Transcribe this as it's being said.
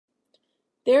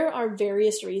There are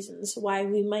various reasons why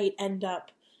we might end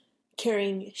up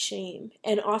carrying shame,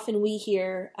 and often we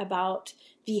hear about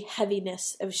the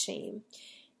heaviness of shame.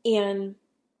 And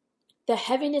the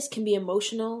heaviness can be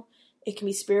emotional, it can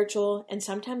be spiritual, and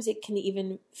sometimes it can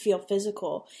even feel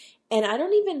physical. And I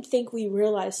don't even think we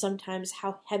realize sometimes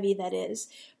how heavy that is,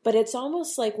 but it's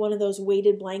almost like one of those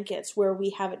weighted blankets where we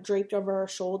have it draped over our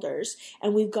shoulders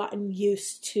and we've gotten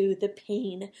used to the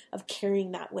pain of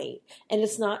carrying that weight. And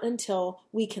it's not until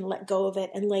we can let go of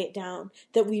it and lay it down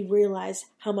that we realize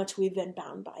how much we've been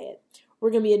bound by it.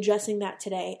 We're going to be addressing that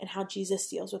today and how Jesus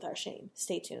deals with our shame.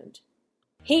 Stay tuned.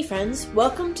 Hey friends,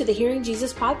 welcome to the Hearing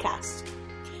Jesus podcast.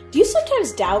 Do you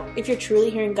sometimes doubt if you're truly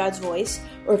hearing God's voice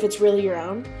or if it's really your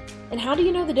own? And how do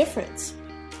you know the difference?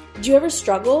 Do you ever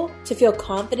struggle to feel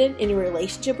confident in your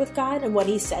relationship with God and what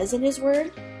He says in His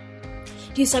Word?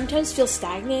 Do you sometimes feel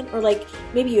stagnant or like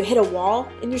maybe you hit a wall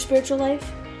in your spiritual life?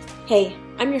 Hey,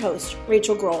 I'm your host,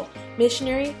 Rachel Grohl,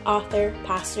 missionary, author,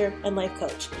 pastor, and life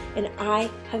coach, and I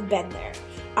have been there.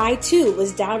 I too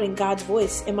was doubting God's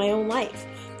voice in my own life.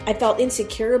 I felt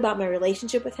insecure about my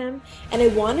relationship with Him, and I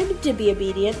wanted to be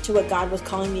obedient to what God was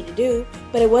calling me to do,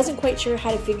 but I wasn't quite sure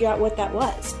how to figure out what that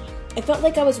was. I felt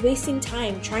like I was wasting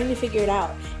time trying to figure it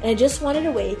out, and I just wanted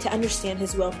a way to understand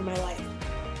His will for my life.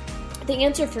 The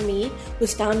answer for me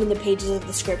was found in the pages of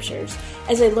the Scriptures,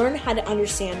 as I learned how to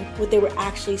understand what they were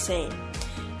actually saying.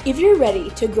 If you're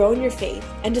ready to grow in your faith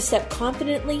and to step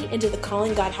confidently into the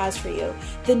calling God has for you,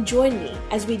 then join me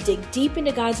as we dig deep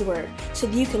into God's Word so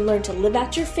that you can learn to live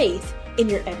out your faith in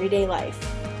your everyday life.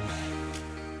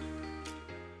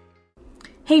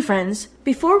 Hey friends,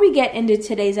 before we get into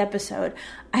today's episode,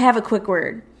 I have a quick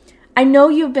word. I know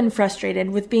you've been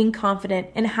frustrated with being confident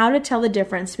in how to tell the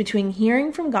difference between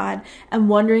hearing from God and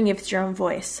wondering if it's your own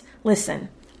voice. Listen,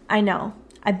 I know.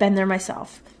 I've been there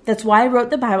myself. That's why I wrote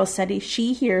the Bible study,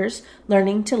 She Hears,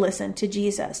 Learning to Listen to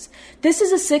Jesus. This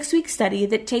is a 6-week study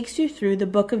that takes you through the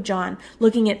book of John,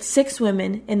 looking at 6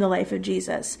 women in the life of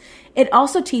Jesus. It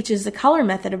also teaches the color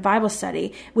method of Bible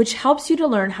study, which helps you to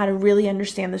learn how to really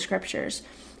understand the Scriptures.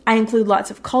 I include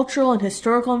lots of cultural and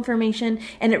historical information,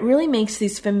 and it really makes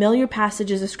these familiar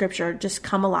passages of Scripture just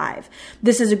come alive.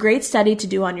 This is a great study to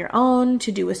do on your own,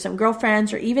 to do with some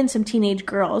girlfriends, or even some teenage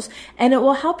girls, and it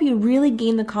will help you really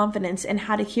gain the confidence in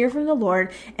how to hear from the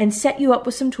Lord and set you up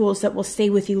with some tools that will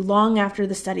stay with you long after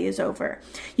the study is over.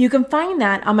 You can find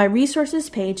that on my resources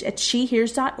page at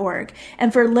shehears.org,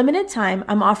 and for a limited time,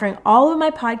 I'm offering all of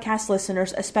my podcast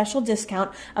listeners a special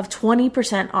discount of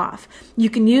 20% off.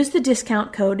 You can use the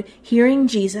discount code Hearing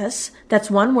Jesus, that's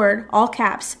one word, all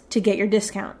caps, to get your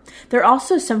discount. There are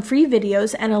also some free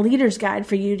videos and a leader's guide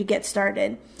for you to get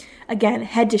started. Again,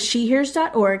 head to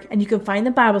shehears.org and you can find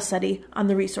the Bible study on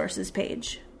the resources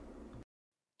page.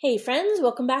 Hey friends,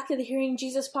 welcome back to the Hearing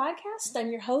Jesus podcast.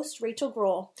 I'm your host, Rachel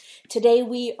Grohl. Today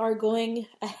we are going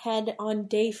ahead on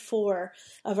day 4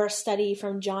 of our study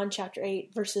from John chapter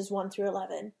 8, verses 1 through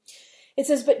 11. It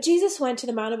says, "But Jesus went to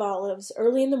the Mount of Olives.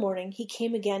 Early in the morning he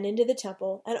came again into the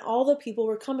temple, and all the people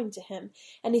were coming to him,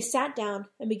 and he sat down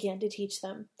and began to teach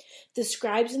them. The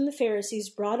scribes and the Pharisees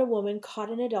brought a woman caught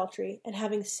in adultery, and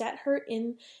having set her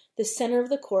in the center of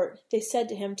the court, they said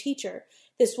to him, 'Teacher,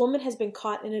 this woman has been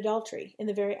caught in adultery in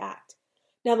the very act.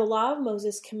 Now the law of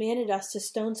Moses commanded us to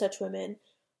stone such women.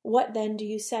 What then do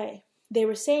you say?' They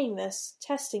were saying this,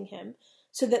 testing him,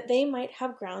 so that they might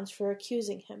have grounds for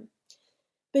accusing him.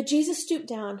 But Jesus stooped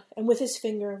down and with his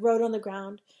finger wrote on the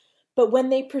ground. But when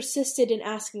they persisted in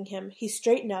asking him, he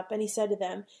straightened up and he said to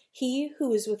them, 'He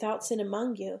who is without sin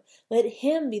among you, let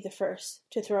him be the first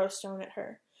to throw a stone at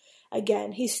her.'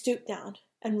 Again he stooped down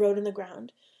and wrote on the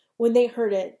ground. When they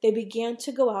heard it, they began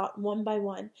to go out one by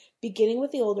one, beginning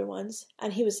with the older ones,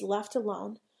 and he was left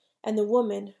alone, and the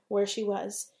woman where she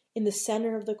was, in the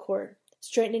center of the court.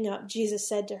 Straightening up, Jesus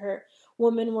said to her,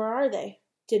 'Woman, where are they?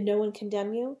 Did no one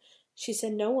condemn you?' She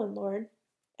said, 'No one, Lord.'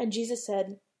 And Jesus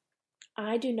said,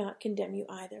 'I do not condemn you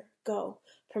either. Go,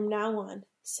 from now on,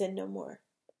 sin no more.'"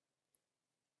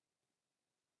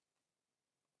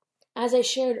 As I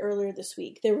shared earlier this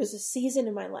week, there was a season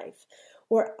in my life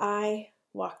where I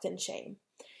walked in shame.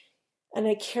 And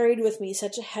I carried with me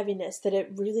such a heaviness that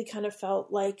it really kind of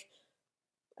felt like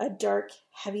a dark,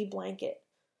 heavy blanket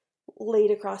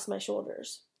laid across my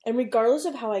shoulders. And regardless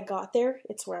of how I got there,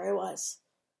 it's where I was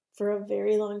for a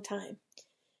very long time.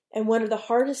 And one of the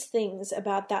hardest things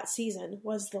about that season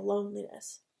was the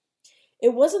loneliness.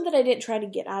 It wasn't that I didn't try to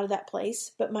get out of that place,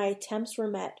 but my attempts were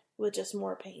met with just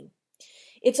more pain.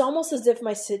 It's almost as if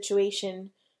my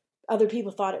situation, other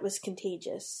people thought it was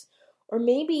contagious. Or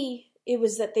maybe it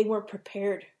was that they weren't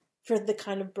prepared for the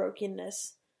kind of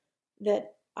brokenness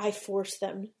that I forced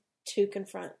them to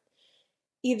confront.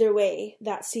 Either way,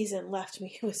 that season left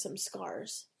me with some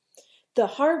scars. The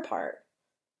hard part,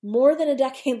 more than a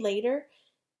decade later,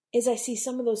 is I see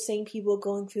some of those same people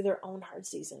going through their own hard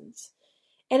seasons.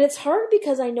 And it's hard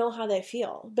because I know how they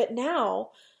feel. But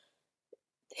now,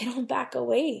 they don't back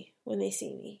away when they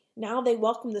see me. Now they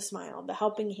welcome the smile, the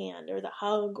helping hand, or the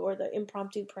hug, or the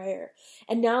impromptu prayer.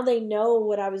 And now they know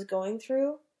what I was going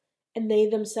through, and they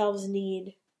themselves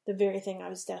need the very thing I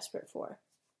was desperate for.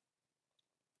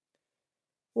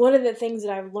 One of the things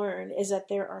that I've learned is that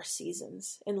there are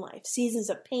seasons in life, seasons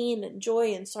of pain and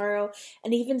joy and sorrow,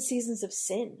 and even seasons of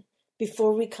sin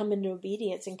before we come into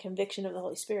obedience and conviction of the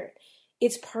Holy Spirit.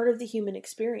 It's part of the human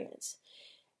experience.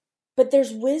 But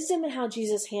there's wisdom in how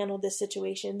Jesus handled this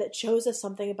situation that shows us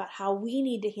something about how we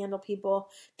need to handle people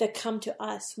that come to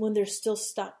us when they're still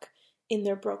stuck in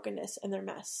their brokenness and their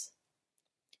mess.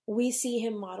 We see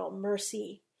him model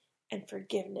mercy and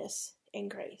forgiveness and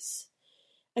grace.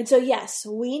 And so, yes,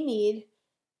 we need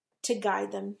to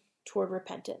guide them toward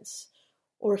repentance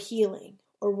or healing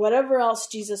or whatever else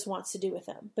Jesus wants to do with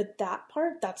them. But that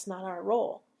part, that's not our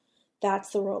role. That's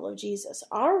the role of Jesus.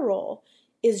 Our role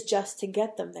is just to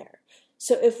get them there.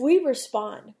 So if we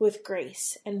respond with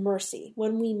grace and mercy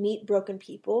when we meet broken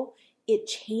people, it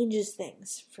changes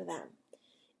things for them.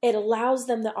 It allows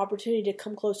them the opportunity to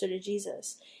come closer to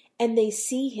Jesus. And they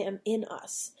see him in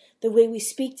us, the way we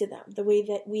speak to them, the way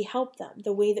that we help them,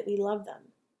 the way that we love them.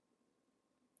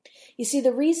 You see,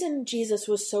 the reason Jesus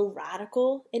was so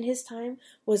radical in his time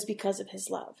was because of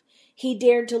his love. He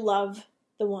dared to love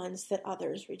the ones that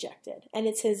others rejected. And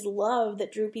it's his love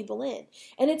that drew people in.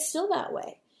 And it's still that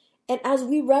way. And as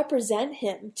we represent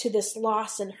him to this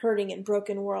lost and hurting and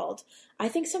broken world, I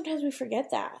think sometimes we forget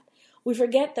that. We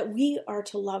forget that we are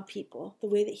to love people the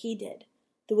way that he did,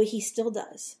 the way he still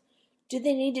does. Do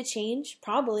they need to change?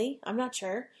 Probably. I'm not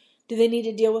sure. Do they need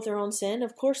to deal with their own sin?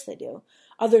 Of course they do.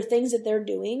 Are there things that they're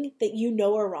doing that you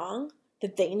know are wrong,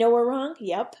 that they know are wrong?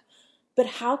 Yep. But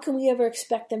how can we ever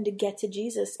expect them to get to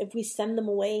Jesus if we send them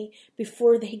away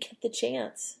before they get the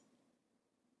chance?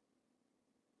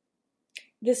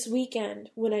 This weekend,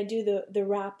 when I do the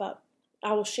wrap up,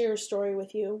 I will share a story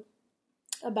with you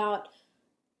about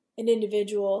an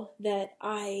individual that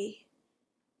I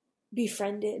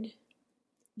befriended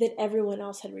that everyone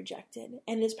else had rejected.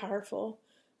 And it's powerful.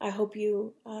 I hope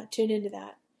you tune into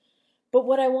that. But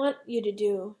what I want you to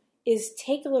do is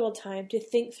take a little time to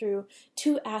think through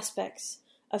two aspects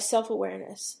of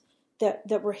self-awareness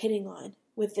that we're hitting on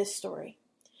with this story.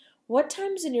 What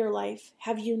times in your life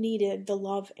have you needed the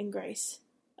love and grace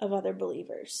of other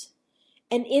believers?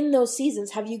 And in those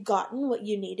seasons, have you gotten what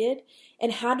you needed?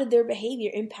 And how did their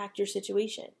behavior impact your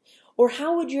situation? Or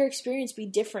how would your experience be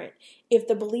different if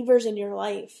the believers in your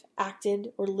life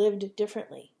acted or lived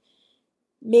differently?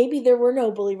 Maybe there were no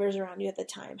believers around you at the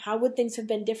time. How would things have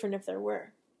been different if there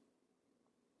were?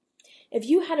 If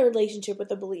you had a relationship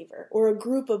with a believer or a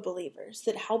group of believers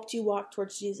that helped you walk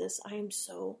towards Jesus, I am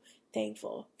so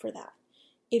thankful for that.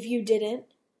 If you didn't,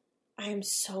 I am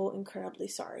so incredibly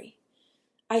sorry.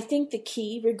 I think the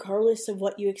key, regardless of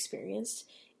what you experienced,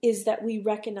 is that we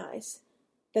recognize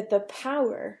that the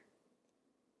power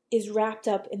is wrapped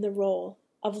up in the role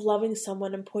of loving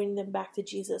someone and pointing them back to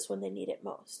Jesus when they need it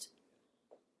most.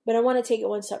 But I want to take it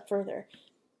one step further.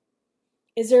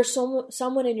 Is there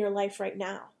someone in your life right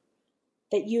now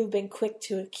that you've been quick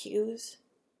to accuse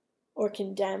or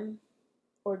condemn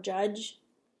or judge?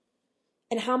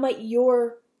 And how might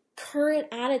your current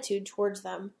attitude towards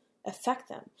them affect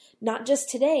them? Not just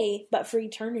today, but for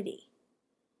eternity.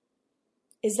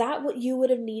 Is that what you would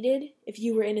have needed if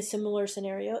you were in a similar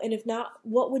scenario? And if not,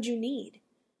 what would you need?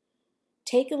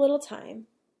 Take a little time.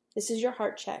 This is your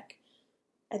heart check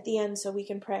at the end so we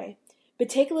can pray. But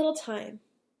take a little time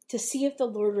to see if the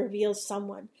Lord reveals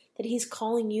someone that he's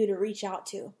calling you to reach out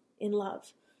to in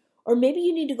love. Or maybe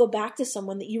you need to go back to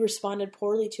someone that you responded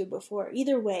poorly to before.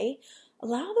 Either way,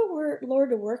 allow the Lord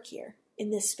to work here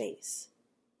in this space.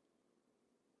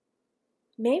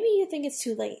 Maybe you think it's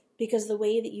too late because of the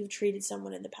way that you've treated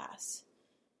someone in the past.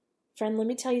 Friend, let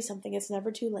me tell you something. It's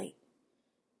never too late.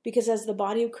 Because as the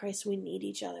body of Christ, we need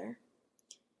each other.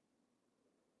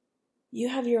 You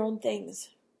have your own things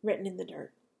written in the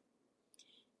dirt.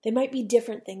 They might be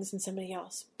different things than somebody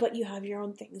else, but you have your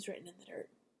own things written in the dirt.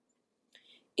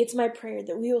 It's my prayer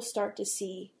that we will start to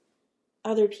see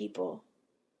other people,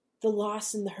 the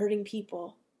lost and the hurting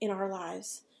people in our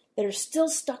lives that are still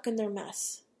stuck in their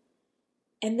mess,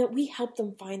 and that we help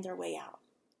them find their way out.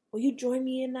 Will you join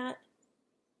me in that?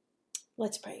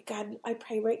 Let's pray. God, I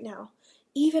pray right now,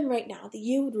 even right now, that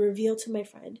you would reveal to my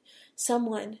friend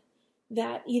someone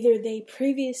that either they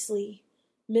previously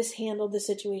mishandled the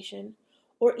situation,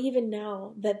 or even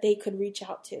now that they could reach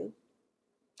out to.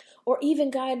 Or even,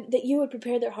 God, that you would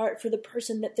prepare their heart for the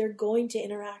person that they're going to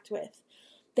interact with,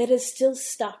 that is still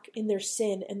stuck in their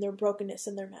sin and their brokenness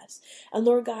and their mess. And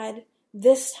Lord God,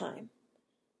 this time,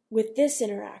 with this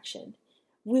interaction,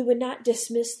 we would not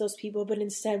dismiss those people, but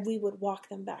instead we would walk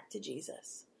them back to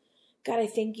Jesus. God, I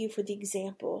thank you for the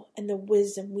example and the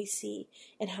wisdom we see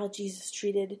in how Jesus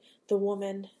treated the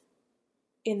woman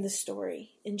in the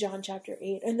story in John chapter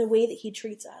 8 and the way that he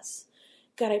treats us.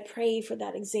 God, I pray for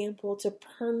that example to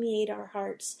permeate our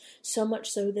hearts so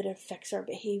much so that it affects our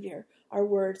behavior, our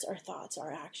words, our thoughts,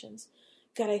 our actions.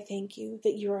 God, I thank you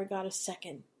that you are a God of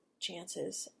second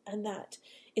chances and that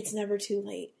it's never too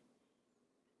late.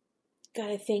 God,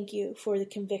 I thank you for the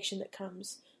conviction that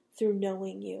comes through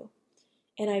knowing you.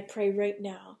 And I pray right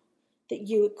now that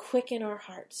you would quicken our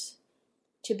hearts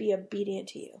to be obedient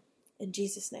to you. In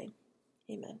Jesus' name,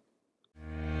 amen.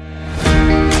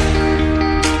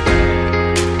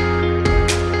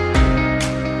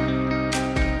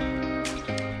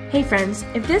 Hey friends,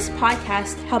 if this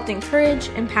podcast helped encourage,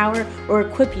 empower, or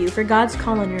equip you for God's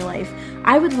call in your life,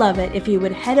 I would love it if you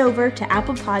would head over to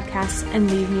Apple Podcasts and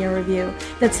leave me a review.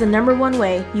 That's the #1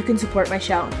 way you can support my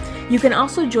show. You can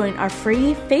also join our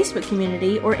free Facebook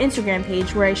community or Instagram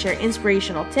page where I share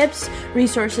inspirational tips,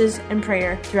 resources, and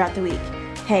prayer throughout the week.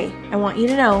 Hey, I want you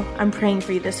to know I'm praying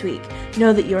for you this week.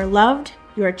 Know that you are loved,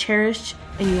 you are cherished,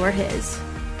 and you are His.